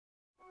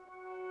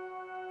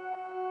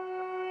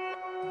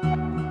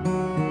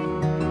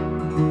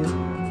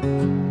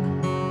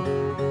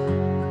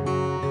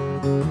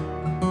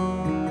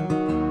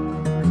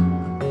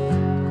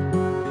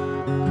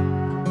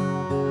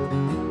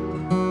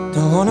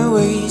wanna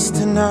waste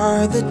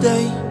another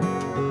day.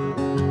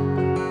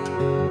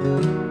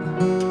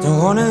 Don't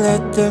wanna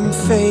let them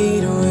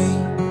fade away.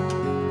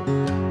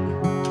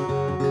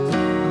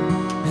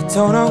 I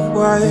don't know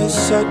why I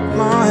shut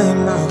my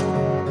mouth.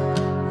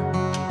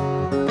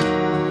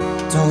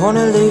 Don't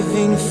wanna live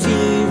in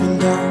fear and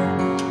doubt.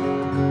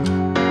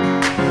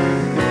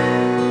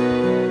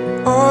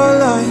 All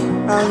I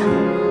am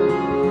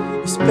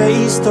is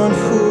based on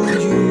who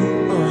you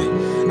are.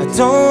 I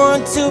don't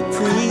want to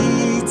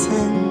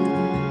pretend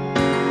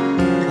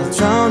I'll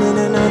drown in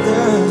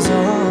another's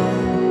arms.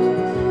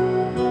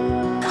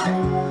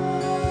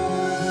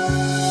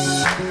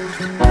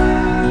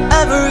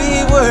 Every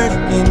word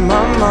in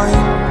my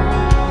mind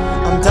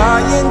I'm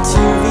dying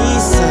to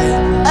recite.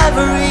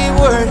 Every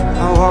word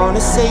I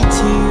wanna say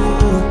to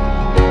you.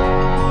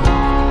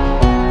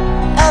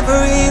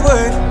 Every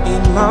word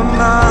in my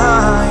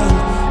mind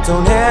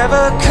don't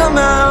ever come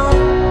out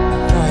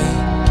right.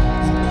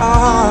 And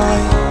I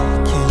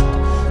can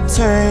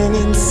turn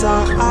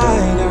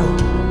inside out.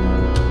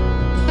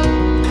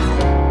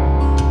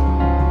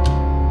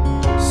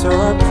 So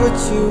I put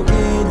you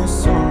in a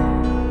song,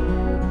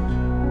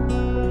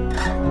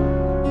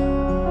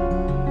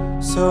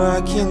 so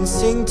I can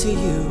sing to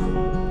you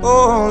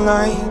all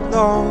night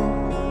long.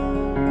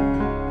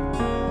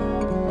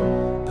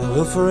 But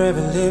we'll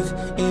forever live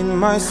in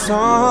my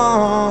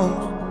songs,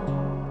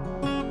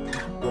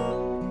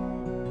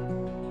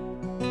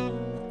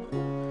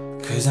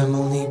 'cause I'm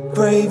only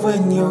brave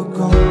when you're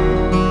gone.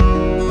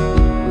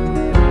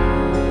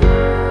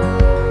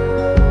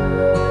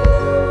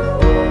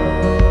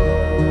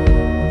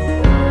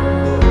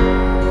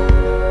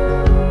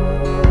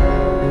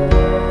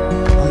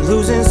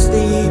 Losing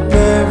sleep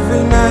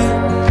every night,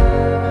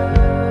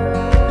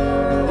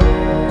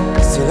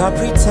 still I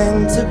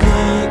pretend to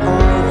be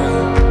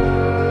alright.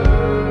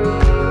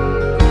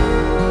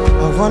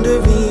 I wonder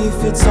if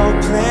it's all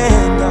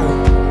planned out,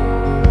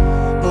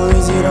 or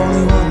is it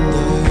only one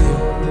day,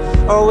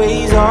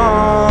 always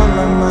on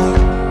my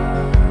mind?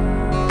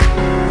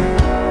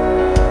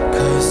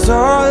 'Cause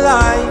all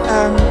I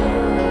am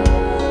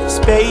is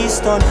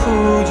based on who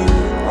you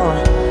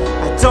are.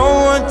 I don't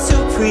want to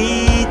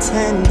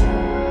pretend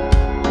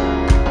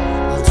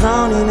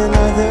drown in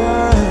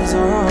another's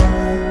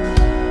arms.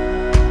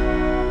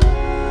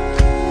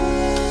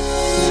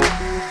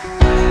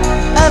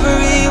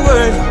 Every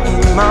word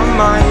in my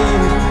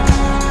mind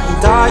I'm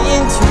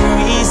dying to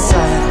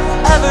recite.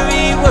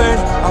 Every word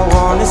I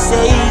wanna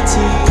say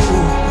to you.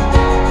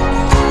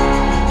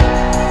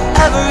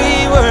 Every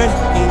word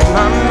in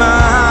my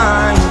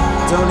mind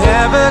don't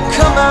ever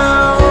come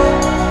out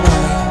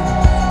right.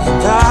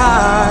 And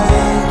I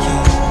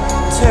can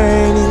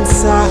turn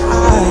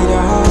inside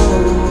out.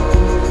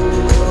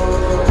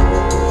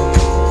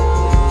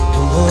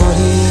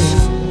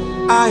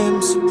 I am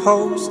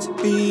supposed to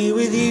be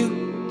with you.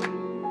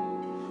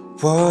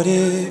 What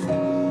if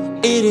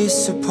it is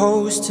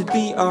supposed to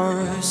be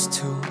ours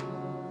too?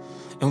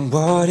 And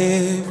what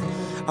if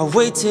I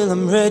wait till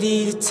I'm ready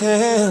to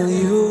tell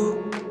you,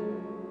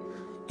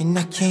 and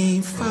I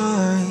can't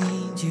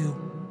find you?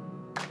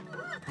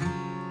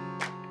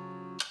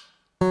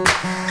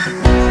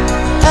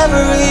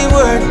 Every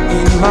word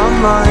in my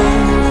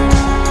mind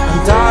I'm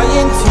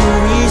dying to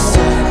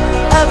recite.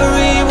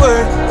 Every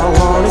word I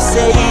wanna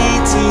say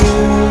to you.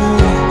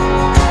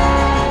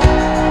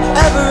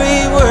 Every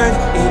word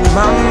in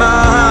my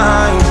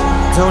mind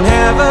don't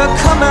ever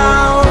come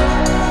out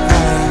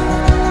right.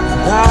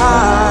 And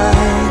I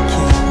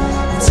can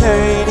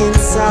turn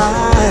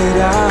inside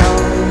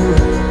out.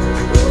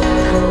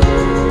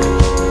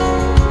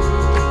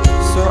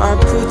 So I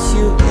put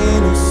you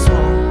in a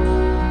song,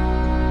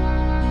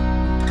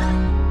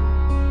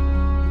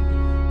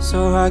 so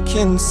I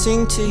can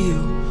sing to you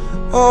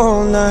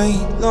all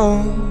night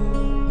long.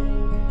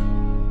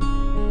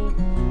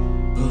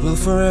 But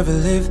we'll forever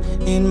live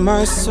in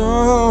my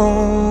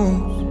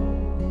songs,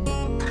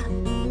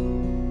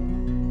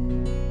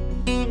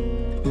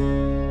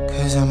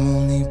 'cause I'm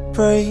only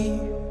brave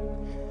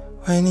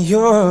when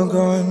you're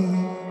gone.